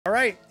All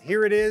right,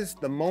 here it is,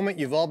 the moment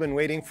you've all been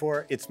waiting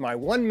for. It's my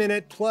 1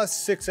 minute plus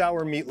 6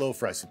 hour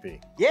meatloaf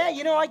recipe. Yeah,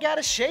 you know, I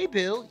gotta say,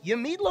 Bill, your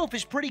meatloaf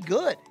is pretty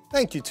good.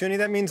 Thank you, Toonie.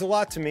 That means a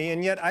lot to me,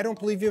 and yet I don't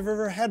believe you've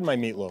ever had my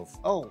meatloaf.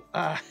 Oh,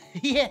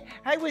 yeah,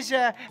 I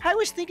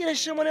was thinking of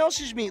someone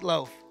else's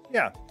meatloaf.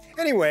 Yeah.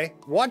 Anyway,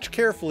 watch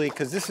carefully,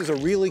 because this is a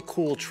really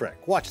cool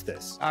trick. Watch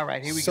this. All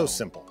right, here we go. So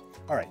simple.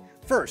 All right.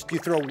 First, you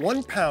throw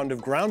 1 pound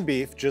of ground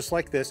beef, just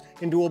like this,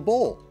 into a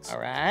bowl. All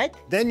right.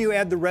 Then you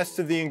add the rest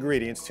of the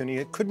ingredients, Toonie.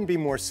 It couldn't be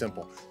more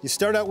simple. You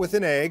start out with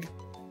an egg.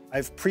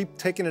 I've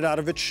taken it out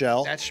of its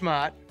shell. That's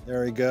smart.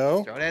 There we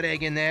go. Throw that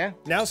egg in there.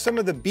 Now some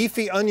of the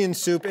beefy onion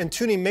soup. And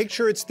Toonie, make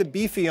sure it's the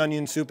beefy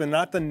onion soup and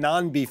not the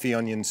non-beefy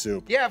onion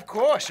soup. Yeah, of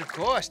course, of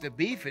course. The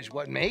beef is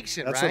what makes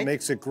it, That's right? what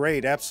makes it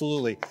great,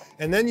 absolutely.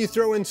 And then you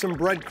throw in some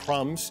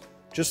breadcrumbs.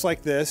 Just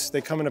like this. They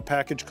come in a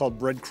package called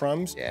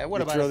breadcrumbs. Yeah, what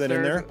you about throw a that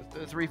third, in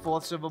there?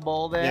 3/4 of a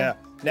bowl there? Yeah.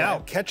 Now,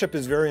 ketchup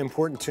is very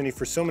important, Toonie,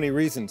 for so many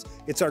reasons.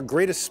 It's our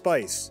greatest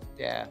spice.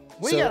 Yeah.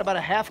 You got about a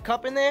 ½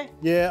 cup in there?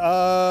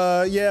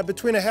 Yeah,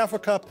 between a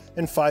 ½ cup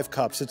and 5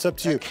 cups. It's up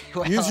to you.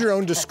 Well, Use your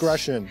own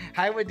discretion.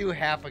 I would do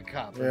 ½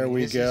 cup. There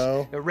we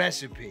go. The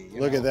recipe.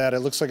 Look at that. It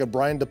looks like a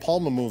Brian De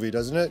Palma movie,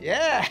 doesn't it?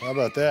 Yeah. How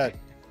about that?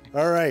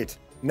 All right.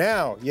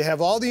 Now, you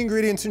have all the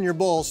ingredients in your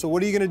bowl, so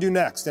what are you gonna do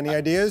next? Any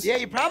ideas? Yeah,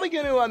 you're probably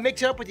gonna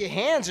mix it up with your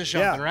hands or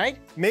something, right?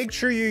 Make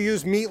sure you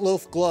use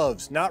meatloaf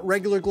gloves, not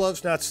regular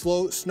gloves, not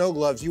snow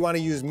gloves. You wanna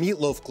use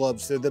meatloaf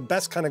gloves. They're the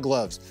best kind of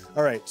gloves.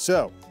 All right,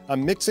 so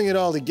I'm mixing it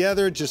all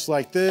together just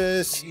like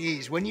this.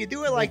 Jeez, when you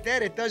do it like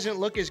that, it doesn't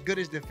look as good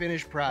as the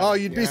finished product. Oh,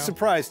 you'd be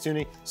surprised,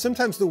 Toonie.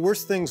 Sometimes the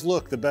worse things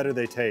look, the better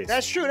they taste.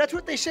 That's true. That's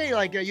what they say.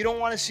 Like, you don't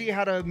want to see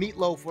how the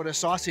meatloaf or the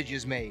sausage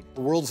is made. The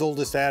world's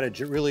oldest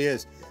adage, it really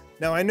is.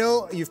 Now, I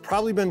know you've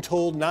probably been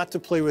told not to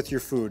play with your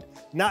food.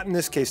 Not in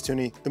this case,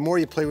 Toonie. The more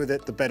you play with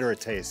it, the better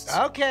it tastes.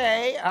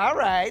 Okay, all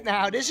right.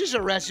 Now, this is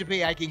a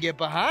recipe I can get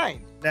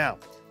behind. Now,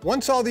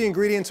 once all the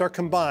ingredients are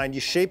combined,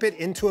 you shape it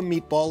into a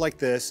meatball like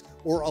this,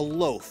 or a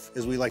loaf,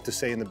 as we like to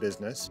say in the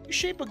business. You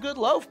shape a good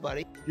loaf,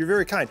 buddy. You're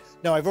very kind.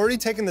 Now, I've already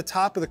taken the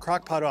top of the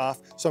crock pot off,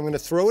 so I'm gonna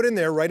throw it in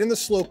there right in the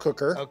slow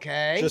cooker.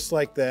 Okay. Just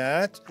like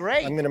that.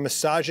 Great. I'm gonna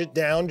massage it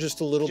down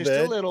just a little bit. Just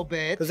a little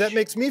bit. Because that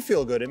makes me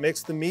feel good. It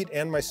makes the meat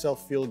and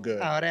myself feel good.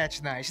 Oh,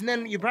 that's nice. And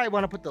then you probably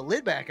want to put the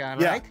lid back on,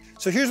 Yeah. right?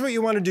 So here's what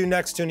you want to do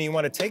next, Toonie. You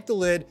want to take the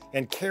lid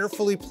and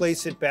carefully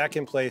place it back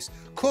in place.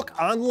 Cook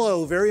on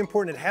low, very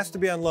important, it has to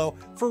be on low,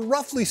 for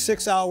roughly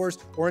 6 hours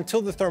or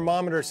until the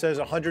thermometer says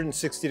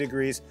 160 degrees.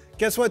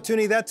 Guess what,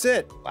 Toonie? That's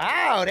it.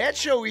 Wow, that's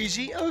so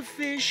easy. A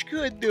fish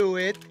could do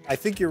it. I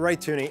think you're right,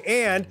 Toonie.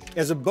 And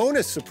as a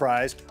bonus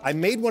surprise, I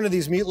made one of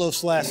these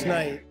meatloafs last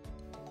night.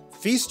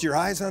 Feast your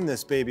eyes on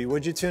this, baby,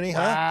 would you, Toonie, huh?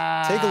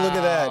 Wow. Take a look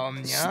at that.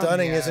 Yum,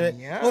 Stunning, yum, isn't it?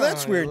 yum. Well,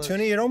 that's weird, It looks-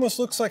 Toonie. It almost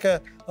looks like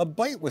a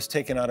bite was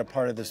taken out of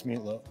part of this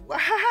meatloaf. What?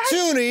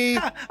 Toonie!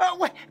 Oh,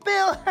 wait,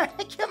 Bill,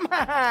 come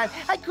on.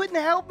 I couldn't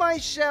help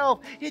myself.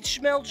 It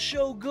smelled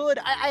so good.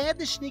 I had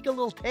to sneak a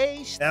little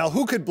taste. Now,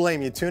 who could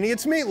blame you, Toonie?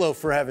 It's meatloaf,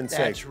 for heaven's sake.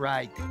 That's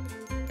right.